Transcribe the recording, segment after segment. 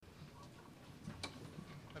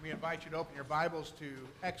Let me invite you to open your Bibles to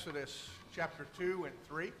Exodus chapter 2 and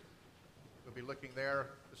 3. We'll be looking there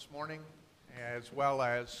this morning, as well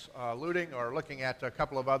as alluding or looking at a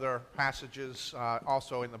couple of other passages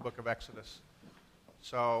also in the book of Exodus.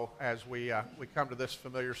 So as we come to this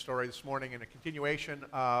familiar story this morning in a continuation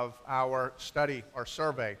of our study or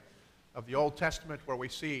survey of the Old Testament, where we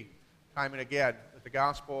see time and again that the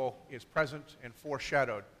gospel is present and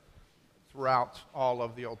foreshadowed throughout all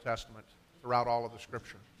of the Old Testament, throughout all of the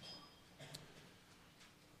Scripture.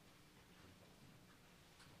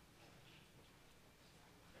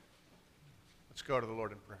 Let's go to the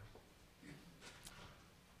Lord in prayer.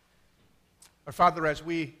 Our Father, as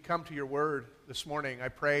we come to your word this morning, I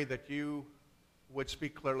pray that you would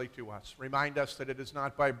speak clearly to us. Remind us that it is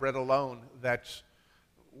not by bread alone that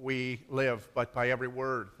we live, but by every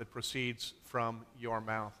word that proceeds from your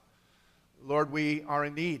mouth. Lord, we are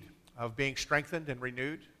in need of being strengthened and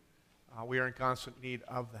renewed. We are in constant need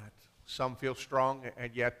of that. Some feel strong,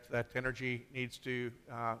 and yet that energy needs to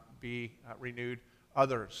be renewed.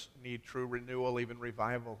 Others need true renewal, even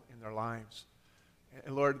revival in their lives.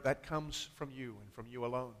 And Lord, that comes from you and from you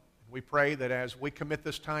alone. And we pray that as we commit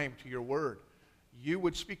this time to your word, you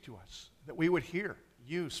would speak to us, that we would hear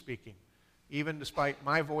you speaking. Even despite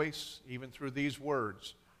my voice, even through these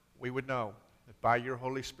words, we would know that by your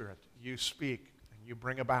Holy Spirit, you speak and you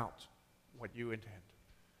bring about what you intend.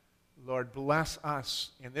 Lord, bless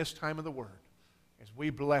us in this time of the word as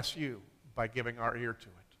we bless you by giving our ear to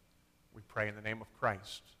it. We pray in the name of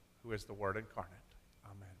Christ, who is the Word incarnate.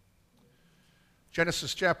 Amen.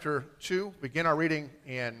 Genesis chapter 2, begin our reading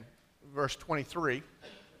in verse 23,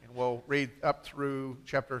 and we'll read up through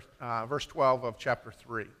verse 12 of chapter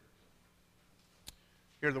 3.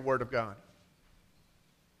 Hear the Word of God.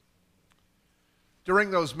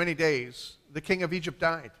 During those many days, the king of Egypt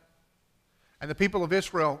died, and the people of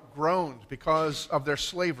Israel groaned because of their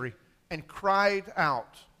slavery and cried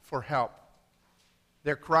out for help.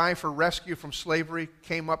 Their cry for rescue from slavery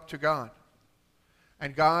came up to God.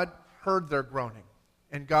 And God heard their groaning.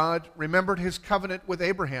 And God remembered his covenant with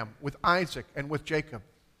Abraham, with Isaac, and with Jacob.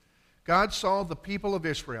 God saw the people of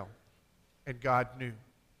Israel, and God knew.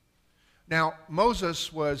 Now,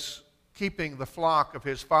 Moses was keeping the flock of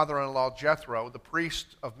his father-in-law Jethro, the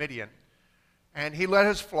priest of Midian, and he led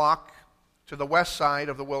his flock to the west side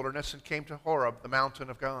of the wilderness and came to Horeb, the mountain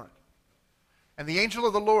of God. And the angel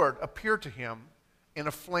of the Lord appeared to him in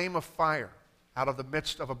a flame of fire out of the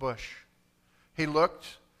midst of a bush. He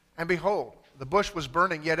looked, and behold, the bush was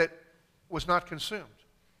burning, yet it was not consumed.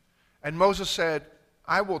 And Moses said,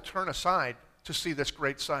 I will turn aside to see this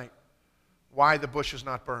great sight, why the bush is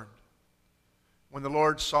not burned. When the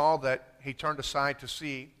Lord saw that he turned aside to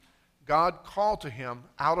see, God called to him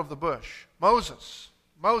out of the bush, Moses,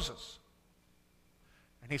 Moses.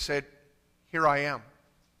 And he said, Here I am.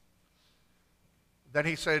 Then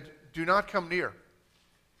he said, Do not come near.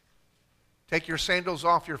 Take your sandals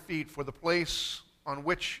off your feet, for the place on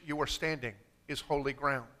which you are standing is holy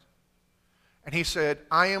ground. And he said,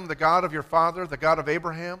 I am the God of your father, the God of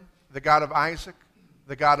Abraham, the God of Isaac,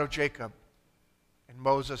 the God of Jacob. And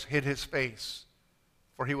Moses hid his face,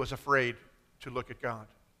 for he was afraid to look at God.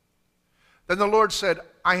 Then the Lord said,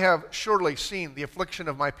 I have surely seen the affliction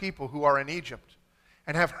of my people who are in Egypt,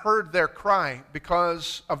 and have heard their cry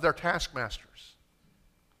because of their taskmasters.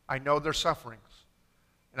 I know their sufferings.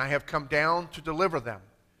 And I have come down to deliver them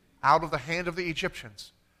out of the hand of the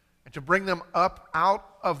Egyptians, and to bring them up out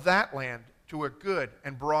of that land to a good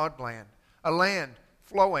and broad land, a land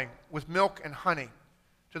flowing with milk and honey,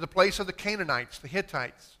 to the place of the Canaanites, the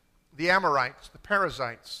Hittites, the Amorites, the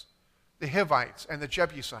Perizzites, the Hivites, and the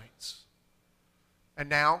Jebusites. And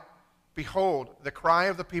now, behold, the cry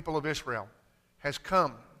of the people of Israel has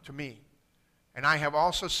come to me, and I have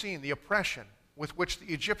also seen the oppression with which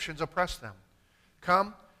the Egyptians oppress them.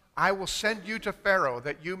 Come, I will send you to Pharaoh,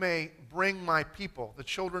 that you may bring my people, the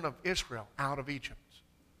children of Israel, out of Egypt.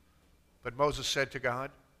 But Moses said to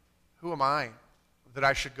God, Who am I that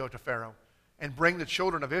I should go to Pharaoh and bring the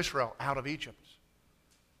children of Israel out of Egypt?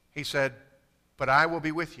 He said, But I will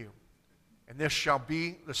be with you, and this shall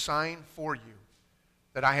be the sign for you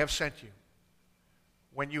that I have sent you.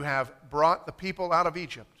 When you have brought the people out of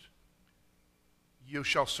Egypt, you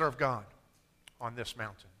shall serve God on this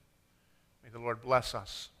mountain. May the Lord bless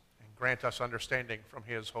us and grant us understanding from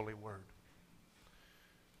his holy word.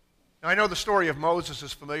 Now, I know the story of Moses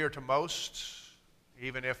is familiar to most,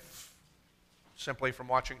 even if simply from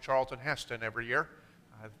watching Charlton Heston every year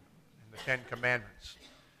in the Ten Commandments.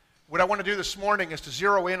 What I want to do this morning is to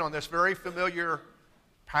zero in on this very familiar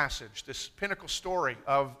passage, this pinnacle story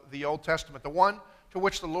of the Old Testament, the one to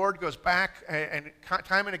which the Lord goes back and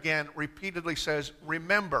time and again repeatedly says,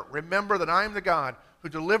 remember that I am the God who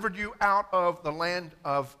delivered you out of the land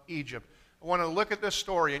of Egypt. I want to look at this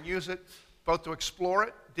story and use it both to explore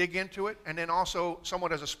it, dig into it, and then also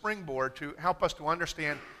somewhat as a springboard to help us to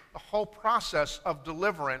understand the whole process of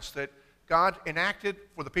deliverance that God enacted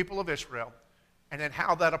for the people of Israel, and then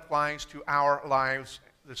how that applies to our lives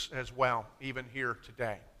as well, even here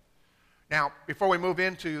today. Now, before we move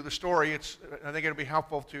into the story, I think it'll be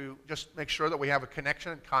helpful to just make sure that we have a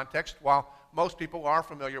connection and context. While most people are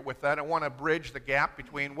familiar with that, I want to bridge the gap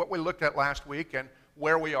between what we looked at last week and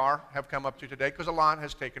where we have come up to today, because a lot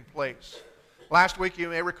has taken place. Last week, you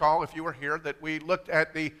may recall, if you were here, that we looked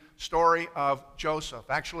at the story of Joseph.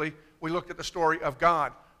 Actually, we looked at the story of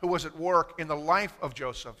God, who was at work in the life of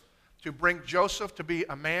Joseph to bring Joseph to be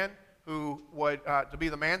a man who would, to be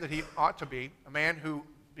the man that he ought to be, a man who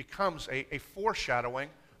becomes a foreshadowing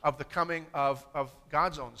of the coming of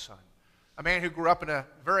God's own son. A man who grew up in a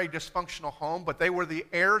very dysfunctional home, but they were the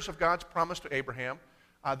heirs of God's promise to Abraham,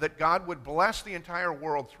 that God would bless the entire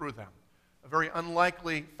world through them. A very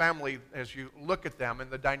unlikely family as you look at them and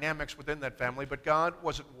the dynamics within that family, but God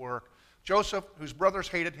was at work. Joseph, whose brothers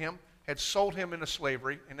hated him, had sold him into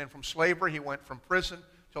slavery, and then from slavery he went from prison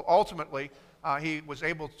till ultimately he was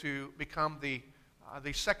able to become the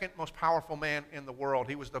second most powerful man in the world.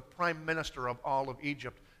 He was the prime minister of all of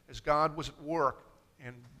Egypt, as God was at work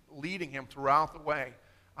and leading him throughout the way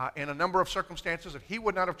in a number of circumstances that he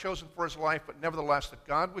would not have chosen for his life, but nevertheless that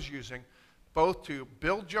God was using both to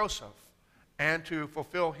build Joseph and to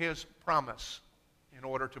fulfill his promise in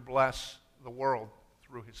order to bless the world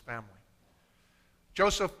through his family.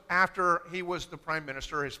 Joseph, after he was the prime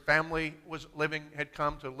minister, his family had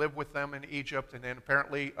come to live with them in Egypt, and then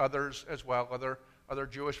apparently others as well, other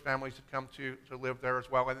Jewish families had come to live there as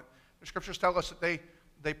well. And the scriptures tell us that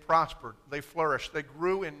they prospered, they flourished, they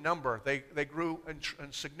grew in number, they grew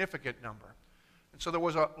in significant number. And so there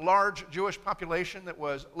was a large Jewish population that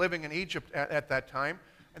was living in Egypt at that time.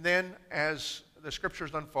 And then as the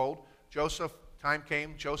scriptures unfold, time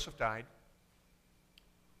came, Joseph died.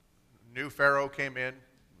 New Pharaoh came in,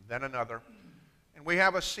 then another. And we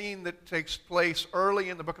have a scene that takes place early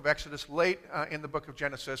in the book of Exodus, late in the book of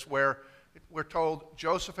Genesis, where we're told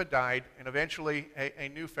Joseph had died, and eventually a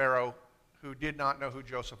new Pharaoh who did not know who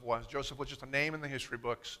Joseph was. Joseph was just a name in the history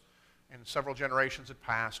books, and several generations had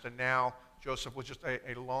passed, and now Joseph was just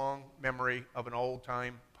a long memory of an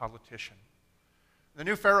old-time politician. The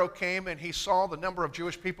new Pharaoh came, and he saw the number of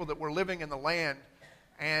Jewish people that were living in the land,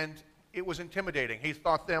 and it was intimidating. He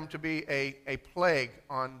thought them to be a plague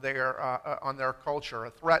on their culture, a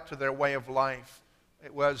threat to their way of life.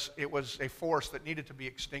 It was a force that needed to be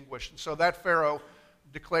extinguished. And so that Pharaoh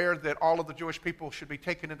declared that all of the Jewish people should be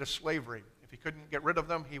taken into slavery. If he couldn't get rid of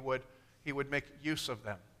them, he would make use of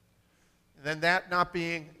them. And then that not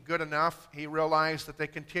being good enough, he realized that they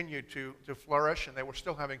continued to flourish and they were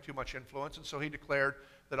still having too much influence. And so he declared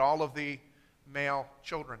that all of the male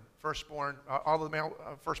children, all the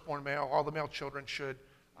male children should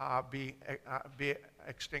be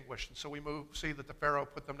extinguished. And so we see that the Pharaoh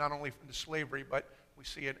put them not only into slavery, but we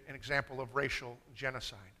see an example of racial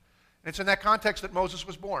genocide. And it's in that context that Moses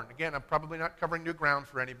was born. Again, I'm probably not covering new ground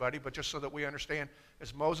for anybody, but just so that we understand,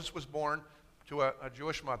 as Moses was born to a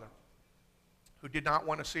Jewish mother who did not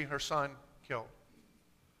want to see her son killed,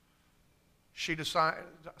 she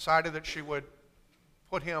decided that she would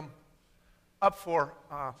put him up for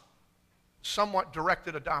somewhat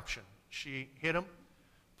directed adoption. She hid him,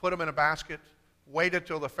 put him in a basket, waited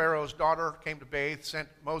till the Pharaoh's daughter came to bathe, sent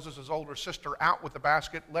Moses' older sister out with the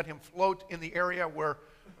basket, let him float in the area where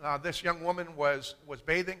this young woman was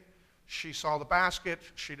bathing. She saw the basket.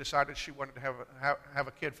 She decided she wanted to have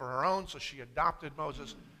a kid for her own, so she adopted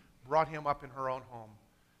Moses, brought him up in her own home,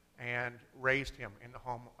 and raised him in the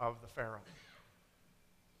home of the Pharaoh.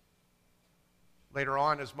 Later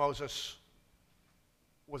on, as Moses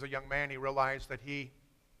was a young man, he realized that he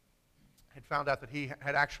had found out that he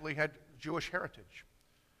had actually had Jewish heritage.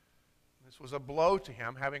 This was a blow to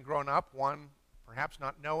him, having grown up, one, perhaps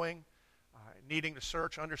not knowing, needing to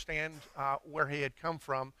search, understand where he had come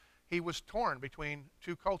from. He was torn between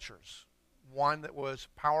two cultures, one that was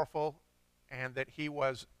powerful and that he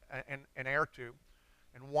was an heir to,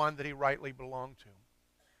 and one that he rightly belonged to.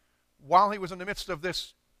 While he was in the midst of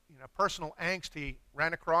this personal angst, he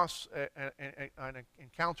ran across and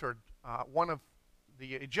encountered one of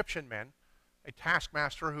the Egyptian men, a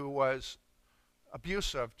taskmaster who was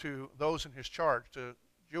abusive to those in his charge, to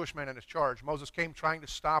Jewish men in his charge. Moses came trying to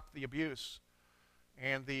stop the abuse,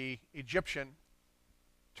 and the Egyptian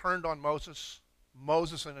turned on Moses.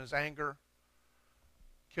 Moses, in his anger,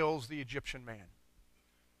 kills the Egyptian man.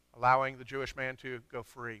 allowing the Jewish man to go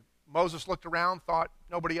free. Moses looked around, thought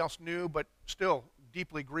nobody else knew, but still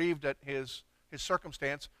deeply grieved at his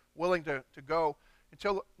circumstance, willing to go,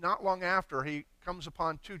 until not long after he comes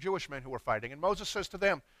upon two Jewish men who were fighting. And Moses says to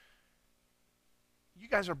them, "You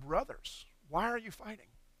guys are brothers. Why are you fighting?"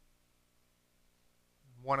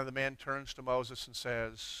 One of the men turns to Moses and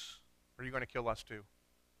says, "Are you going to kill us too?"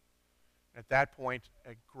 At that point,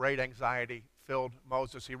 a great anxiety filled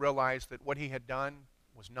Moses. He realized that what he had done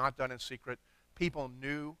was not done in secret. People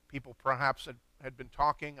knew, people perhaps had been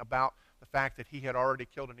talking about the fact that he had already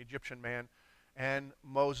killed an Egyptian man, and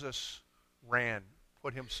Moses ran,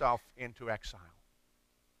 put himself into exile.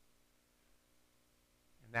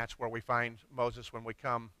 And that's where we find Moses when we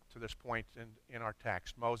come to this point in our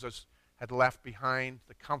text. Moses had left behind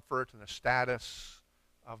the comfort and the status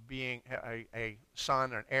of being a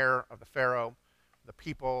son, an heir of the Pharaoh, the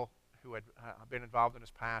people who had been involved in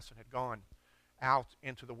his past, and had gone out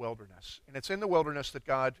into the wilderness. And it's in the wilderness that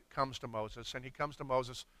God comes to Moses, and he comes to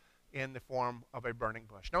Moses in the form of a burning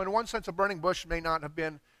bush. Now, in one sense, a burning bush may not have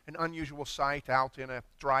been an unusual sight out in a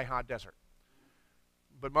dry, hot desert.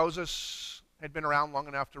 But Moses had been around long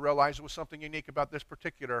enough to realize there was something unique about this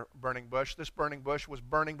particular burning bush. This burning bush was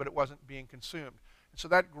burning, but it wasn't being consumed. And so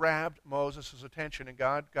that grabbed Moses' attention, and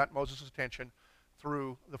God got Moses' attention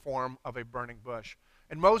through the form of a burning bush.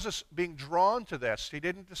 And Moses, being drawn to this, he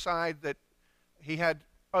didn't decide that he had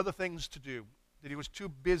other things to do, that he was too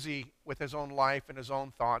busy with his own life and his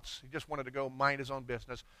own thoughts. He just wanted to go mind his own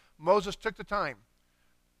business. Moses took the time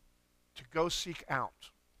to go seek out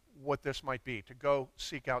what this might be, to go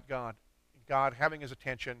seek out God. God, having his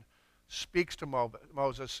attention, speaks to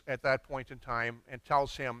Moses at that point in time and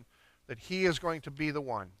tells him that he is going to be the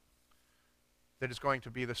one that is going to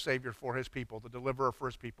be the Savior for his people, the deliverer for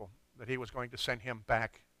his people, that he was going to send him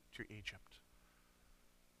back to Egypt.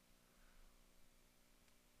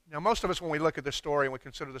 Now, most of us, when we look at this story and we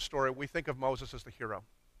consider the story, we think of Moses as the hero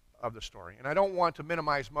of the story. And I don't want to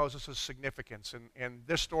minimize Moses' significance in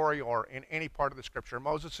this story or in any part of the Scripture.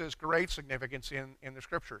 Moses has great significance in the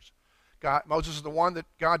Scriptures. Moses is the one that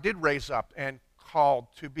God did raise up and called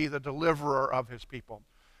to be the deliverer of his people.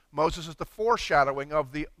 Moses is the foreshadowing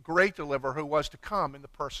of the great deliverer who was to come in the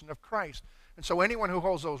person of Christ. And so anyone who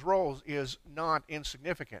holds those roles is not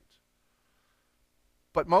insignificant.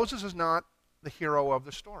 But Moses is not the hero of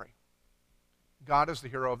the story. God is the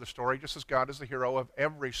hero of the story, just as God is the hero of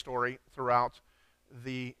every story throughout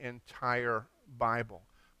the entire Bible.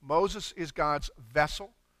 Moses is God's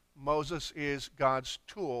vessel. Moses is God's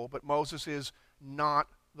tool, but Moses is not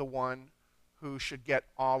the one who should get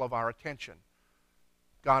all of our attention.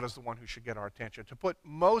 God is the one who should get our attention. To put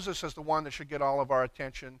Moses as the one that should get all of our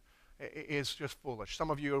attention is just foolish.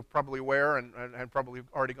 Some of you are probably aware and probably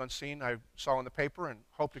already gone seen. I saw in the paper and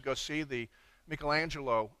hope to go see the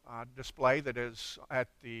Michelangelo display that is at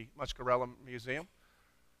the Muscarella Museum.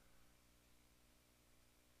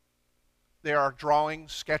 There are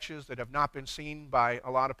drawings, sketches that have not been seen by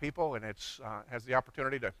a lot of people, and it has the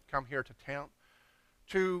opportunity to come here to town.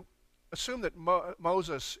 To assume that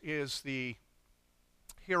Moses is the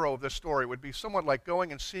hero of this story would be somewhat like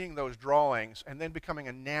going and seeing those drawings and then becoming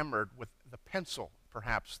enamored with the pencil,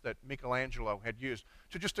 perhaps, that Michelangelo had used.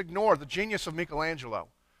 To just ignore the genius of Michelangelo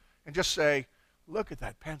and just say, look at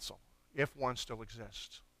that pencil, if one still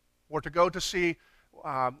exists. Or to go to see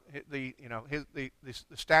the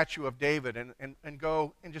statue of David and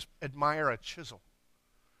go and just admire a chisel.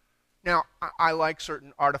 Now, I like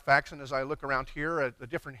certain artifacts, and as I look around here at the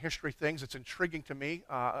different history things, it's intriguing to me,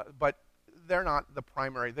 but they're not the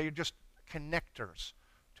primary. They're just connectors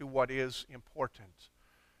to what is important.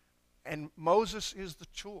 And Moses is the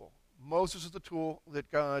tool. Moses is the tool that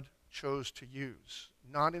God chose to use.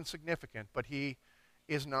 Not insignificant, but he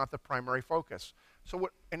is not the primary focus.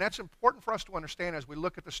 And that's important for us to understand as we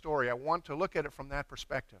look at the story. I want to look at it from that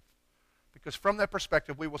perspective. Because from that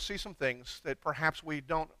perspective, we will see some things that perhaps we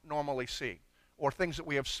don't normally see, or things that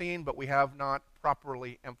we have seen but we have not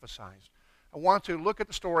properly emphasized. I want to look at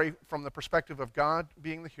the story from the perspective of God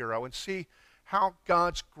being the hero and see how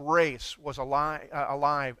God's grace was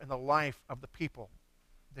alive in the life of the people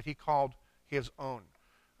that he called his own.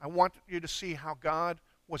 I want you to see how God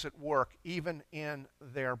was at work even in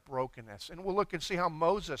their brokenness. And we'll look and see how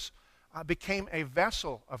Moses became a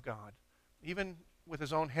vessel of God, even with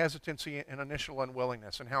his own hesitancy and initial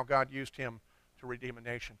unwillingness, and how God used him to redeem a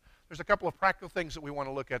nation. There's a couple of practical things that we want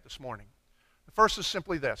to look at this morning. The first is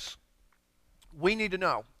simply this. We need to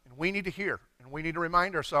know, and we need to hear, and we need to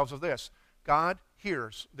remind ourselves of this. God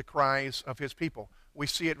hears the cries of his people. We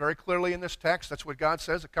see it very clearly in this text. That's what God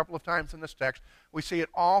says a couple of times in this text. We see it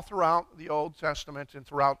all throughout the Old Testament and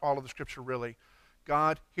throughout all of the Scripture, really.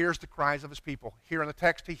 God hears the cries of his people. Here in the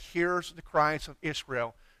text, he hears the cries of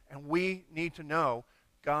Israel. And we need to know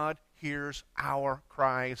God hears our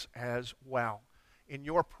cries as well. In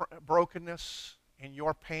your brokenness, in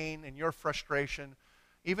your pain, in your frustration,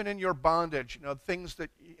 even in your bondage, things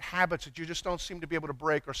habits that you just don't seem to be able to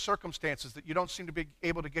break, or circumstances that you don't seem to be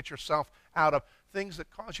able to get yourself out of, things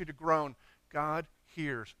that cause you to groan, God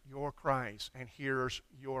hears your cries and hears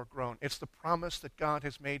your groan. It's the promise that God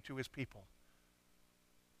has made to his people.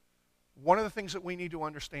 One of the things that we need to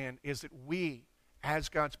understand is that we, as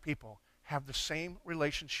God's people, have the same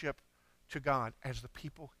relationship to God as the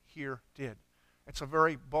people here did. It's a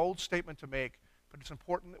very bold statement to make, but it's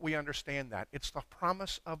important that we understand that. It's the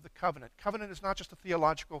promise of the covenant. Covenant is not just a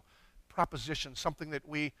theological proposition, something that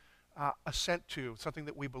we assent to, something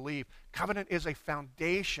that we believe. Covenant is a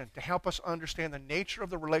foundation to help us understand the nature of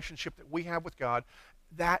the relationship that we have with God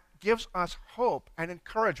that gives us hope and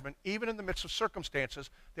encouragement, even in the midst of circumstances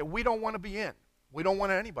that we don't want to be in. We don't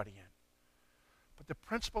want anybody in. But the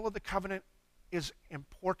principle of the covenant is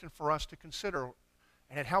important for us to consider,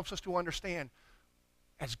 and it helps us to understand,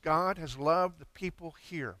 as God has loved the people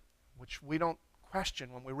here, which we don't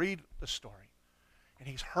question when we read the story, and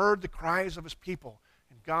he's heard the cries of his people,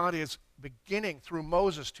 and God is beginning through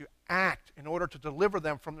Moses to act in order to deliver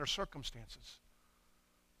them from their circumstances.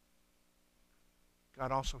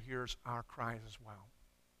 God also hears our cries as well.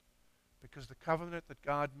 Because the covenant that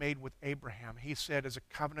God made with Abraham, he said, is a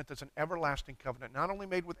covenant that's an everlasting covenant, not only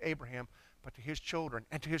made with Abraham, but to his children,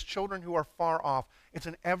 and to his children who are far off. It's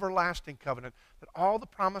an everlasting covenant, that all the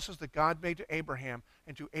promises that God made to Abraham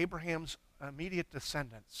and to Abraham's immediate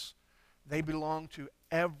descendants, they belong to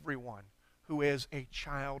everyone who is a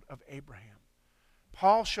child of Abraham.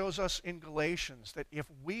 Paul shows us in Galatians that if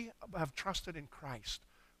we have trusted in Christ,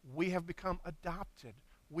 we have become adopted.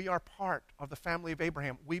 We are part of the family of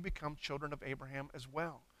Abraham. We become children of Abraham as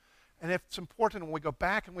well. And it's important when we go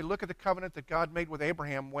back and we look at the covenant that God made with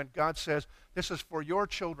Abraham, when God says, this is for your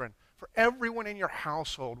children, for everyone in your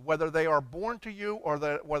household, whether they are born to you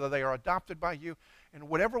or whether they are adopted by you, in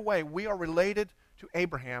whatever way we are related to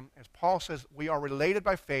Abraham, as Paul says, we are related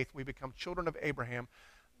by faith, we become children of Abraham,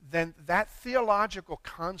 then that theological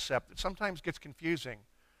concept that sometimes gets confusing,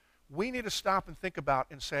 we need to stop and think about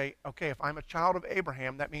and say, okay, if I'm a child of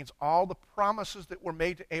Abraham, that means all the promises that were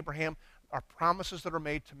made to Abraham are promises that are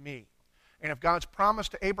made to me. And if God's promise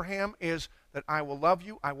to Abraham is that I will love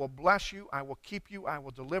you, I will bless you, I will keep you, I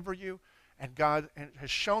will deliver you, and God has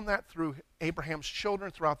shown that through Abraham's children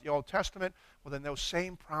throughout the Old Testament, well, then those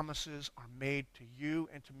same promises are made to you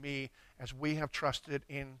and to me as we have trusted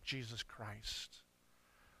in Jesus Christ.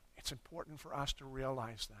 It's important for us to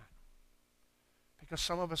realize that. Because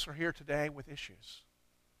some of us are here today with issues.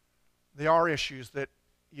 There are issues that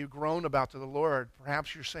you groan about to the Lord.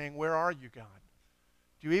 Perhaps you're saying, where are you, God?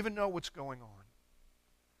 Do you even know what's going on?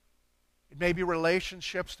 It may be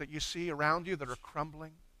relationships that you see around you that are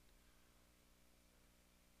crumbling.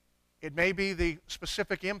 It may be the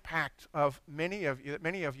specific impact of many of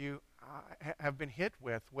you have been hit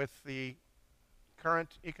with the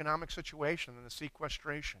current economic situation and the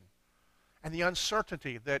sequestration and the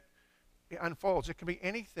uncertainty that it unfolds. It can be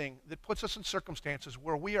anything that puts us in circumstances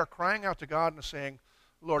where we are crying out to God and saying,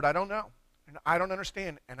 Lord, I don't know, and I don't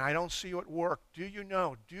understand, and I don't see you at work. Do you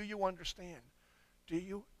know? Do you understand? Do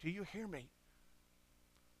you hear me?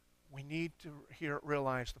 We need to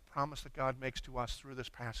realize the promise that God makes to us through this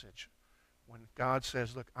passage. When God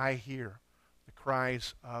says, look, I hear the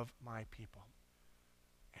cries of my people,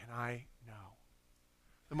 and I know.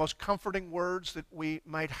 The most comforting words that we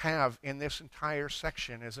might have in this entire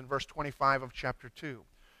section is in verse 25 of chapter 2.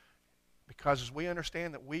 Because as we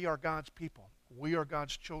understand that we are God's people, we are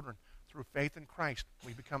God's children, through faith in Christ,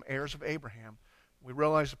 we become heirs of Abraham. We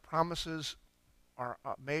realize the promises are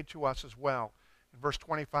made to us as well. And verse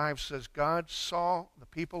 25 says, God saw the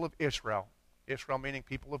people of Israel, Israel meaning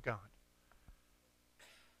people of God,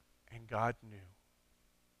 and God knew.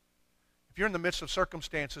 If you're in the midst of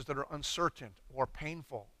circumstances that are uncertain or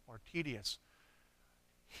painful or tedious,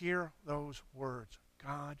 hear those words.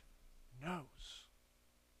 God knows.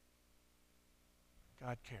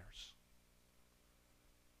 God cares.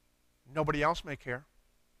 Nobody else may care.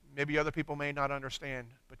 Maybe other people may not understand,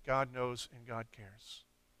 but God knows and God cares.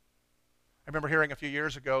 I remember hearing a few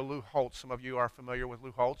years ago Lou Holtz. Some of you are familiar with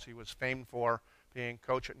Lou Holtz. He was famed for being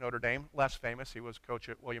coach at Notre Dame. Less famous, he was coach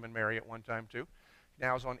at William & Mary at one time too.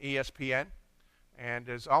 Now is on ESPN and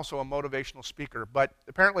is also a motivational speaker. But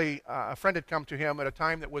apparently a friend had come to him at a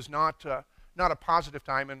time that was not a positive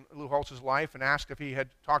time in Lou Holtz's life and asked if he had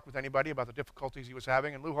talked with anybody about the difficulties he was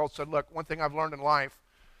having. And Lou Holtz said, look, one thing I've learned in life,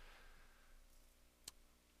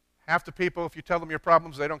 Half the people, if you tell them your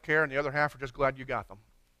problems, they don't care, and the other half are just glad you got them.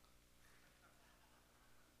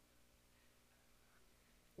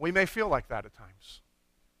 We may feel like that at times.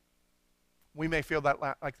 We may feel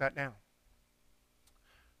like that now.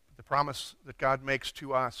 The promise that God makes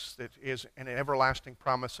to us, that is an everlasting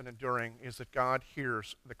promise and enduring, is that God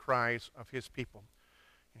hears the cries of his people.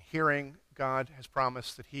 And hearing, God has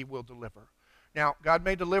promised that he will deliver. Now, God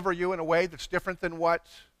may deliver you in a way that's different than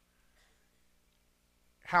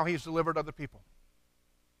how he's delivered other people.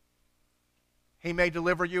 He may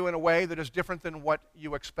deliver you in a way that is different than what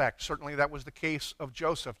you expect. Certainly that was the case of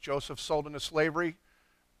Joseph. Joseph sold into slavery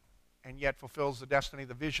and yet fulfills the destiny,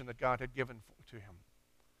 the vision that God had given to him.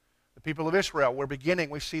 The people of Israel were beginning,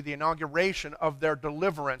 we see the inauguration of their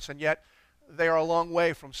deliverance, and yet they are a long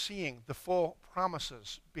way from seeing the full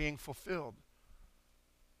promises being fulfilled.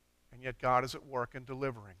 And yet God is at work in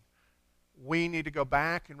delivering. We need to go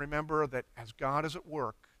back and remember that as God is at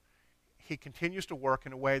work, he continues to work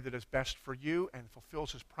in a way that is best for you and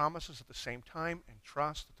fulfills his promises at the same time, and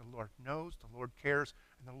trust that the Lord knows, the Lord cares,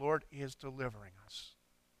 and the Lord is delivering us.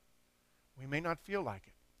 We may not feel like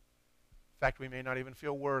it. In fact, we may not even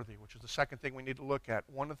feel worthy, which is the second thing we need to look at.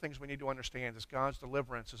 One of the things we need to understand is God's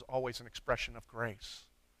deliverance is always an expression of grace.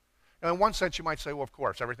 Now, in one sense, you might say, well, of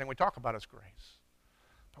course, everything we talk about is grace.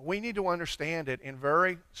 But we need to understand it in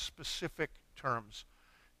very specific terms.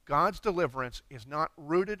 God's deliverance is not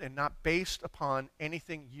rooted and not based upon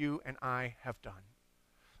anything you and I have done.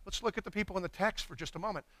 Let's look at the people in the text for just a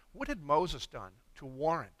moment. What had Moses done to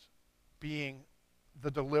warrant being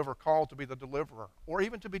the deliverer, called to be the deliverer, or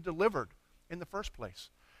even to be delivered in the first place?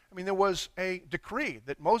 I mean, there was a decree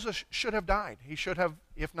that Moses should have died. He should have,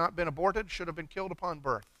 if not been aborted, should have been killed upon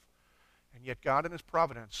birth. And yet God in his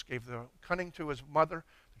providence gave the cunning to his mother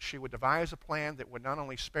that she would devise a plan that would not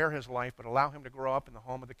only spare his life, but allow him to grow up in the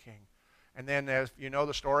home of the king. And then, as you know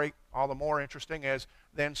the story, all the more interesting is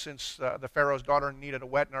then, since the Pharaoh's daughter needed a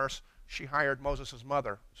wet nurse, she hired Moses'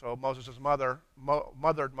 mother. So Moses' mother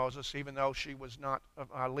mothered Moses, even though she was not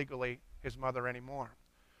legally his mother anymore.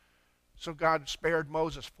 So God spared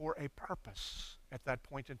Moses for a purpose at that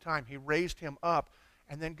point in time. He raised him up,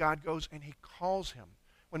 and then God goes and he calls him.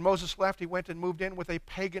 When Moses left, he went and moved in with a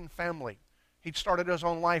pagan family. He'd started his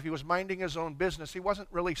own life. He was minding his own business. He wasn't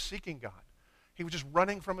really seeking God. He was just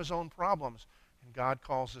running from his own problems, and God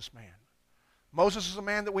calls this man. Moses is a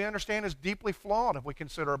man that we understand is deeply flawed if we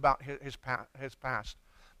consider about his past.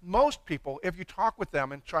 Most people, if you talk with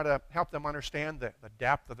them and try to help them understand the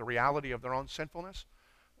depth of the reality of their own sinfulness,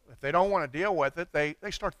 if they don't want to deal with it,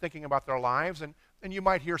 they start thinking about their lives, and you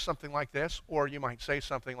might hear something like this, or you might say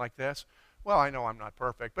something like this. Well, I know I'm not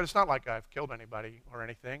perfect, but it's not like I've killed anybody or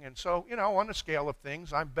anything. And so, on the scale of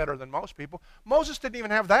things, I'm better than most people. Moses didn't even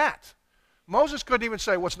have that. Moses couldn't even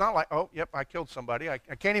say, well, it's not like, oh, yep, I killed somebody. I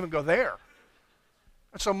can't even go there.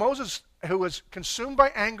 And so Moses, who was consumed by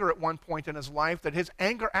anger at one point in his life, that his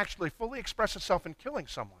anger actually fully expressed itself in killing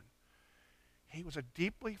someone. He was a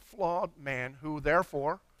deeply flawed man who,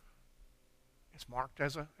 therefore, is marked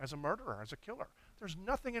as a murderer, as a killer. There's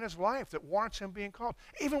nothing in his life that warrants him being called.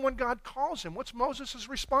 Even when God calls him, what's Moses'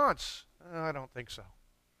 response? I don't think so.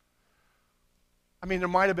 I mean, there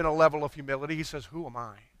might have been a level of humility. He says, who am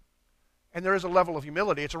I? And there is a level of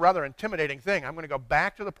humility. It's a rather intimidating thing. I'm going to go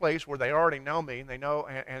back to the place where they already know me, and they know,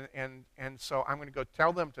 and so I'm going to go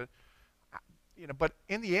tell them to, but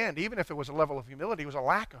in the end, even if there was a level of humility, it was a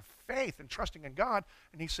lack of faith and trusting in God,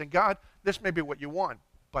 and he's saying, God, this may be what you want,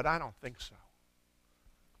 but I don't think so.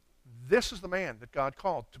 This is the man that God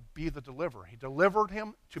called to be the deliverer. He delivered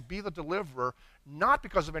him to be the deliverer, not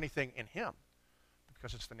because of anything in him,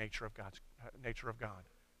 because it's the nature of God.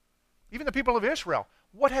 Even the people of Israel,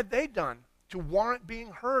 what had they done to warrant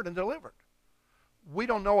being heard and delivered? We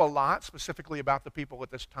don't know a lot specifically about the people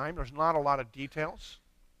at this time. There's not a lot of details.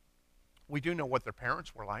 We do know what their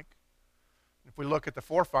parents were like. If we look at the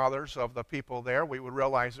forefathers of the people there, we would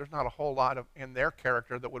realize there's not a whole lot in their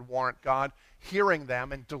character that would warrant God hearing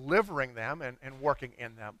them and delivering them and working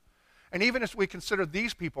in them. And even as we consider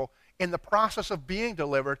these people in the process of being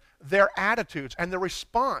delivered, their attitudes and their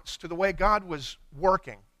response to the way God was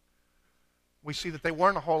working, we see that they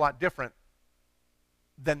weren't a whole lot different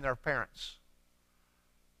than their parents.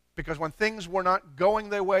 Because when things were not going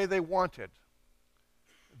the way they wanted,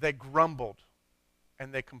 they grumbled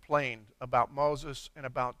and they complained about Moses and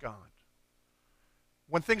about God.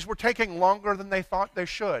 When things were taking longer than they thought they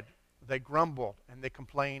should, they grumbled and they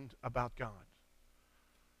complained about God.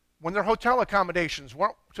 When their hotel accommodations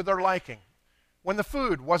weren't to their liking, when the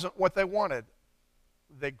food wasn't what they wanted,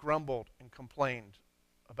 they grumbled and complained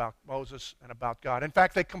about Moses and about God. In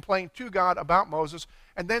fact, they complained to God about Moses,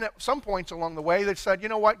 and then at some points along the way, they said, you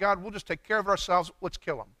know what, God, we'll just take care of ourselves. Let's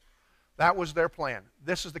kill him. That was their plan.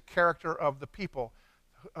 This is the character of the people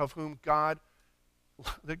of whom God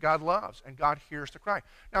loves, and God hears the cry.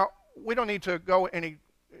 Now, we don't need to go any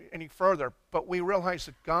further, but we realize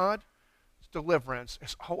that God's deliverance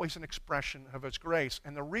is always an expression of his grace.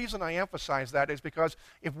 And the reason I emphasize that is because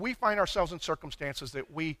if we find ourselves in circumstances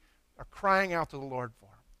that we are crying out to the Lord for,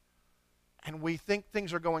 and we think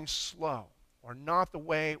things are going slow or not the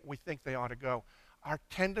way we think they ought to go, our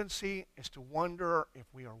tendency is to wonder if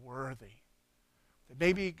we are worthy. That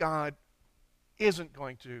maybe God isn't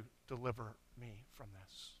going to deliver me from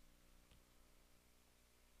this.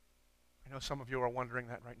 I know some of you are wondering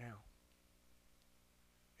that right now.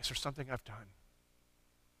 Is there something I've done?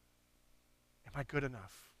 Am I good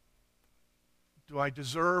enough? Do I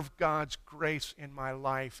deserve God's grace in my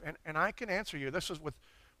life? And I can answer you. This is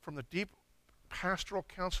from the deep pastoral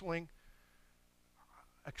counseling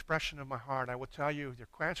expression of my heart. I will tell you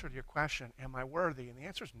the answer to your question, am I worthy? And the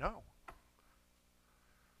answer is no.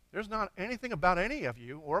 There's not anything about any of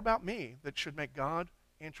you or about me that should make God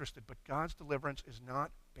interested, but God's deliverance is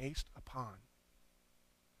not based upon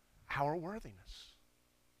our worthiness.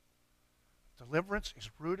 Deliverance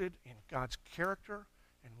is rooted in God's character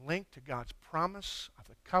and linked to God's promise of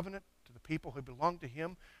the covenant to the people who belong to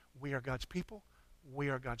him. We are God's people. We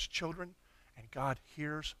are God's children. And God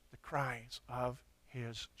hears the cries of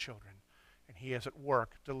his children. And he is at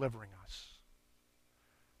work delivering us.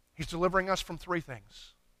 He's delivering us from three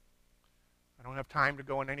things. I don't have time to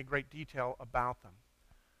go in any great detail about them.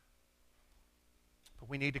 But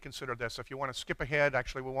we need to consider this. If you want to skip ahead,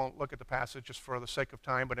 actually we won't look at the passage just for the sake of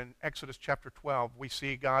time, but in Exodus chapter 12, we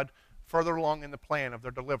see God further along in the plan of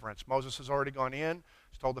their deliverance. Moses has already gone in.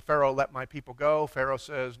 He's told the Pharaoh, let my people go. Pharaoh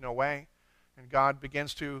says, no way. And God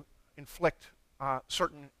begins to inflict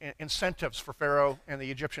certain incentives for Pharaoh and the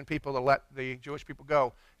Egyptian people to let the Jewish people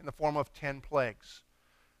go in the form of 10 plagues.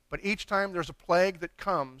 But each time there's a plague that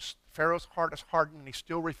comes, Pharaoh's heart is hardened and he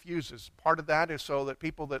still refuses. Part of that is so that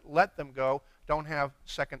people that let them go don't have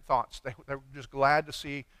second thoughts. They're just glad to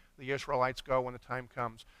see the Israelites go when the time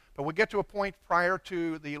comes. But we get to a point prior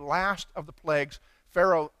to the last of the plagues,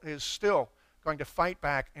 Pharaoh is still going to fight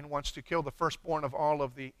back and wants to kill the firstborn of all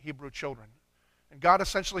of the Hebrew children. And God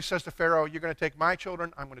essentially says to Pharaoh, you're going to take my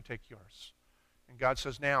children, I'm going to take yours. And God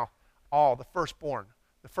says, now, the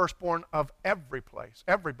firstborn of every place,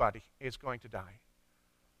 everybody is going to die.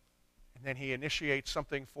 And then he initiates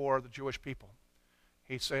something for the Jewish people.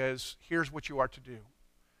 He says, here's what you are to do.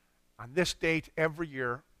 On this date every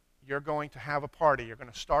year, you're going to have a party. You're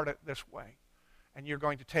going to start it this way. And you're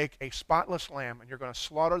going to take a spotless lamb, and you're going to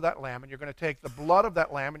slaughter that lamb, and you're going to take the blood of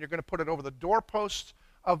that lamb, and you're going to put it over the doorposts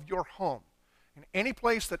of your home. In any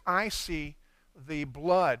place that I see the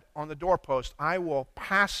blood on the doorpost, I will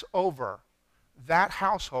pass over that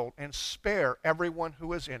household and spare everyone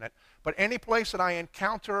who is in it. But any place that I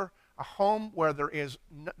encounter a home where that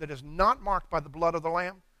is not marked by the blood of the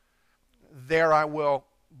lamb, there I will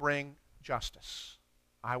bring justice.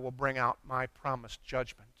 I will bring out my promised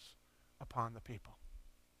judgments upon the people.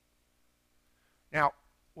 Now,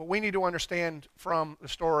 what we need to understand from the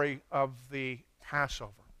story of the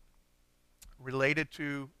Passover, related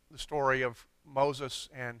to the story of Moses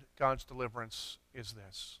and God's deliverance, is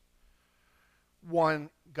this. One,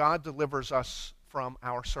 God delivers us from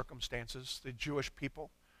our circumstances. The Jewish people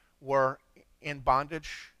were in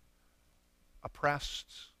bondage,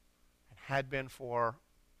 oppressed, and had been for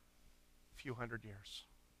a few hundred years.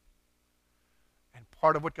 And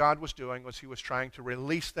part of what God was doing was he was trying to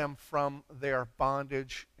release them from their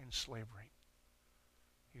bondage and slavery.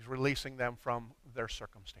 He's releasing them from their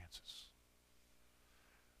circumstances.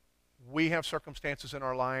 We have circumstances in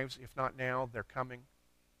our lives, if not now, they're coming,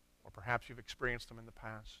 or perhaps you've experienced them in the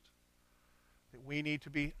past, that we need to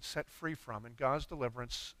be set free from. And God's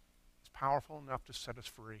deliverance is powerful enough to set us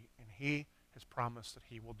free, and he has promised that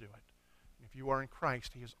he will do it. And if you are in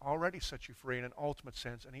Christ, he has already set you free in an ultimate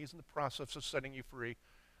sense, and he's in the process of setting you free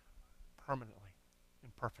permanently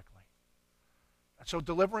and perfectly. And so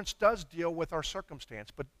deliverance does deal with our circumstance,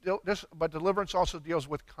 but deliverance also deals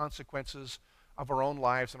with consequences of our own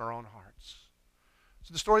lives and our own hearts.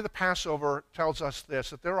 So the story of the Passover tells us this,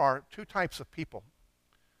 that there are two types of people.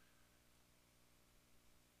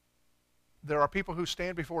 There are people who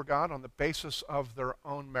stand before God on the basis of their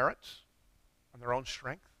own merits, on their own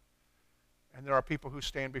strength, and there are people who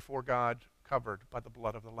stand before God covered by the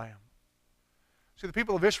blood of the Lamb. See, the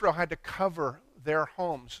people of Israel had to cover their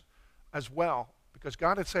homes as well, because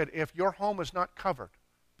God had said, if your home is not covered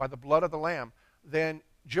by the blood of the Lamb, then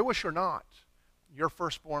Jewish or not, your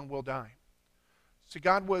firstborn will die. See,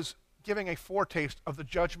 God was giving a foretaste of the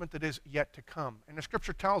judgment that is yet to come. And the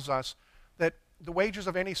Scripture tells us that the wages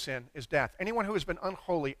of any sin is death. Anyone who has been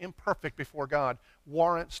unholy, imperfect before God,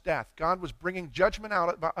 warrants death. God was bringing judgment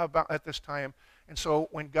out at this time, and so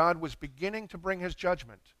when God was beginning to bring his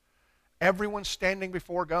judgment, everyone standing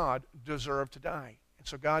before God deserved to die. And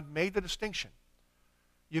so God made the distinction.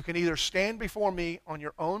 You can either stand before me on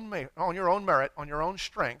your own merit, on your own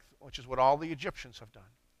strength, which is what all the Egyptians have done,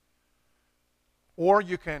 or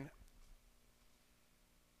you can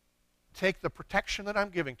take the protection that I'm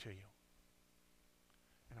giving to you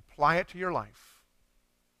and apply it to your life.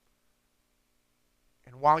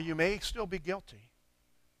 And while you may still be guilty,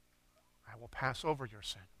 I will pass over your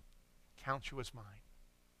sin, count you as mine.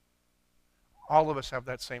 All of us have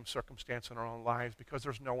that same circumstance in our own lives because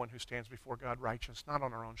there's no one who stands before God righteous, not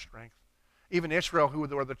on our own strength. Even Israel, who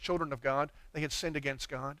were the children of God, they had sinned against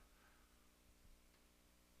God.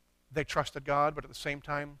 They trusted God, but at the same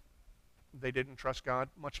time, they didn't trust God,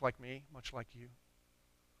 much like me, much like you.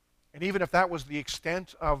 And even if that was the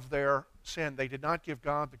extent of their sin, they did not give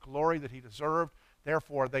God the glory that he deserved.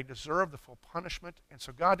 Therefore, they deserved the full punishment. And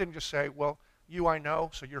so God didn't just say, well, you I know,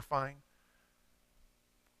 so you're fine.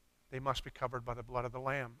 They must be covered by the blood of the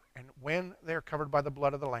Lamb. And when they're covered by the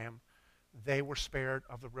blood of the Lamb, they were spared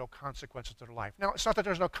of the real consequences of their life. Now, it's not that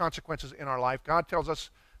there's no consequences in our life. God tells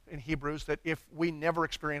us in Hebrews that if we never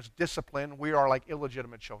experience discipline, we are like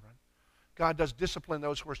illegitimate children. God does discipline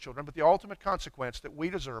those who are his children, but the ultimate consequence that we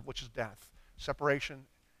deserve, which is death, separation,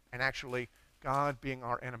 and actually God being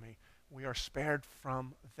our enemy, we are spared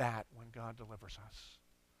from that when God delivers us.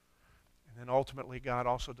 And then ultimately, God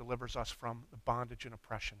also delivers us from the bondage and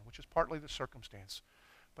oppression, which is partly the circumstance.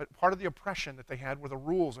 But part of the oppression that they had were the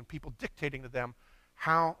rules and people dictating to them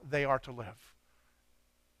how they are to live.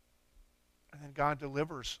 And then God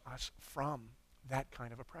delivers us from that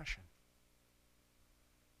kind of oppression.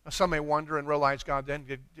 Now, some may wonder and realize God then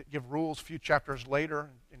did give rules a few chapters later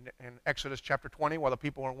in Exodus chapter 20, while the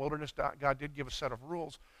people were in wilderness, God did give a set of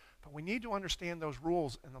rules. But we need to understand those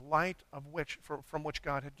rules in the light of from which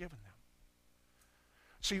God had given them.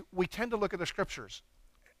 See, we tend to look at the Scriptures,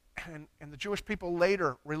 and the Jewish people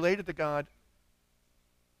later related to God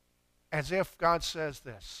as if God says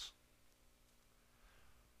this.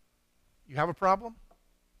 You have a problem?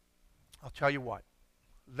 I'll tell you what.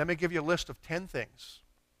 Let me give you a list of 10 things.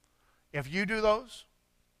 If you do those,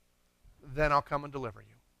 then I'll come and deliver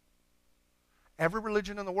you. Every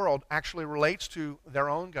religion in the world actually relates to their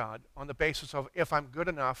own God on the basis of if I'm good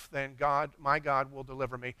enough, then God, my God, will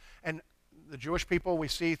deliver me. And the Jewish people we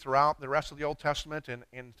see throughout the rest of the Old Testament and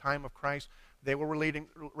in the time of Christ, they were relating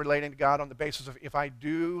to God on the basis of if I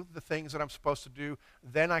do the things that I'm supposed to do,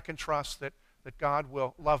 then I can trust that God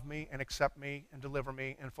will love me and accept me and deliver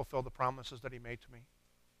me and fulfill the promises that he made to me.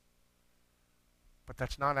 But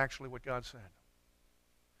that's not actually what God said.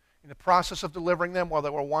 In the process of delivering them while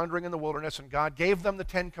they were wandering in the wilderness and God gave them the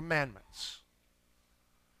 10 Commandments,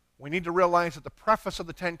 we need to realize that the preface of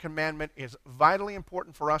the 10 Commandments is vitally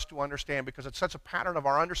important for us to understand because it sets a pattern of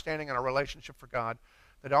our understanding and our relationship for God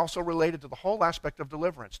that also related to the whole aspect of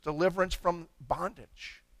deliverance from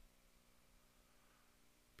bondage.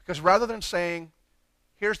 Because rather than saying,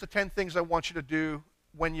 here's the 10 things I want you to do,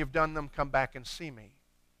 when you've done them, come back and see me,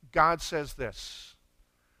 God says this,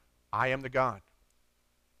 I am the God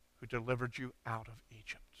who delivered you out of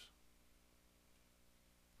Egypt.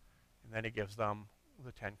 And then he gives them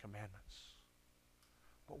the 10 Commandments.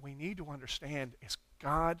 What we need to understand is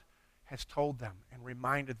God has told them and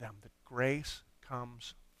reminded them that grace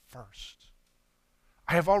comes first.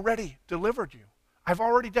 I have already delivered you. I've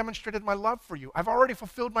already demonstrated my love for you. I've already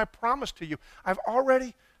fulfilled my promise to you. I've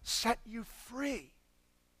already set you free.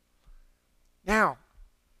 Now,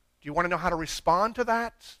 do you want to know how to respond to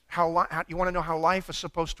that? You want to know how life is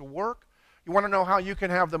supposed to work? You want to know how you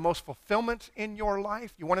can have the most fulfillment in your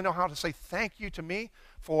life? You want to know how to say thank you to me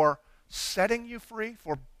for setting you free,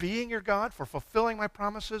 for being your God, for fulfilling my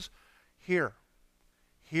promises? Here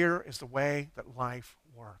is the way that life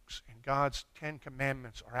works. And God's 10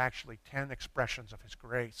 Commandments are actually 10 expressions of his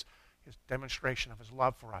grace, his demonstration of his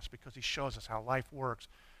love for us, because he shows us how life works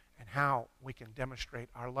and how we can demonstrate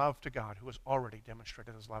our love to God, who has already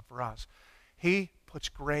demonstrated his love for us. He puts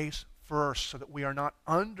grace first so that we are not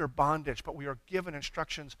under bondage, but we are given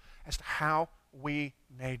instructions as to how we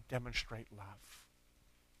may demonstrate love.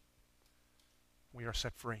 We are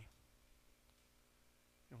set free.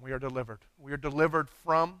 And we are delivered. We are delivered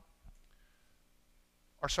from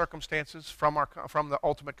our circumstances, from the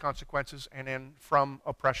ultimate consequences, and then from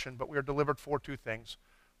oppression. But we are delivered for two things.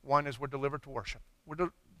 One is we're delivered to worship.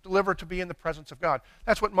 We're delivered to be in the presence of God.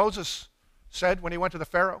 That's what Moses said when he went to the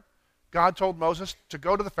Pharaoh? God told Moses to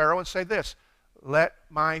go to the Pharaoh and say this, let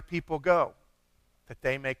my people go, that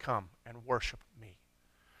they may come and worship me.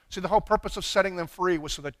 See, the whole purpose of setting them free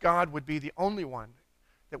was so that God would be the only one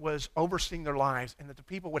that was overseeing their lives and that the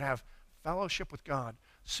people would have fellowship with God,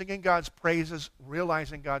 singing God's praises,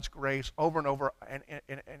 realizing God's grace over and over in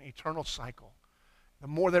an eternal cycle. The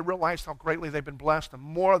more they realize how greatly they've been blessed, the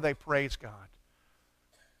more they praise God.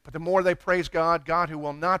 But the more they praise God, God, who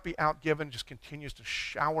will not be outgiven, just continues to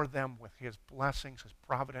shower them with his blessings, his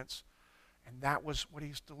providence. And that was what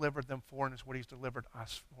he's delivered them for, and is what he's delivered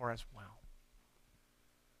us for as well.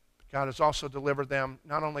 But God has also delivered them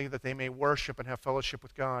not only that they may worship and have fellowship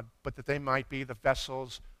with God, but that they might be the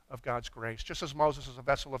vessels of God's grace. Just as Moses is a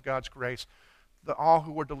vessel of God's grace, all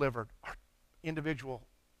who were delivered are individual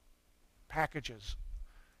packages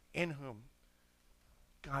in whom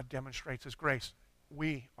God demonstrates his grace.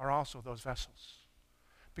 We are also those vessels.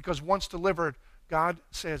 Because once delivered, God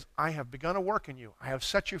says, I have begun a work in you. I have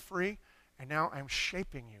set you free, and now I'm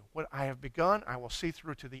shaping you. What I have begun, I will see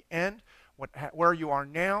through to the end. Where you are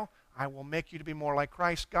now, I will make you to be more like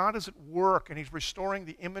Christ. God is at work, and he's restoring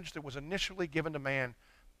the image that was initially given to man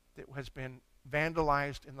that has been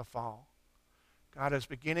vandalized in the fall. God is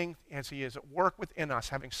beginning, as he is at work within us,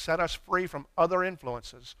 having set us free from other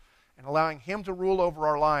influences, and allowing him to rule over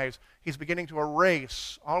our lives, he's beginning to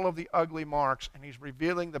erase all of the ugly marks, and he's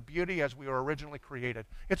revealing the beauty as we were originally created.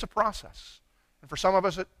 It's a process. And for some of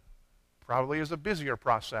us, it probably is a busier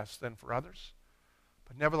process than for others.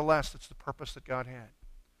 But nevertheless, it's the purpose that God had.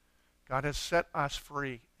 God has set us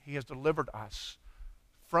free. He has delivered us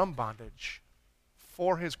from bondage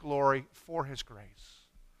for his glory, for his grace.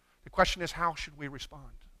 The question is, how should we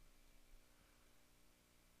respond?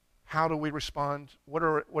 How do we respond?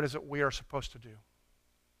 What is it we are supposed to do?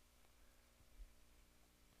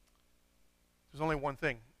 There's only one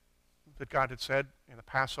thing that God had said in the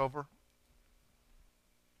Passover,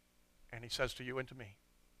 and he says to you and to me.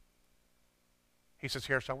 He says,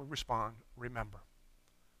 here's how we respond. Remember.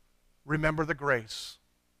 Remember the grace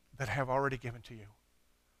that I have already given to you.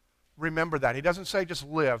 Remember that. He doesn't say just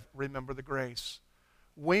live. Remember the grace.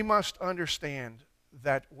 We must understand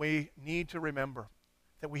that we need to remember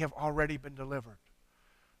that we have already been delivered.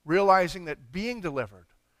 Realizing that being delivered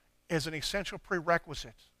is an essential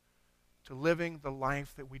prerequisite to living the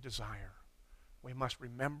life that we desire. We must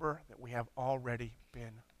remember that we have already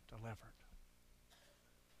been delivered.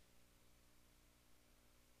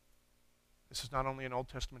 This is not only an Old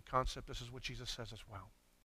Testament concept, this is what Jesus says as well.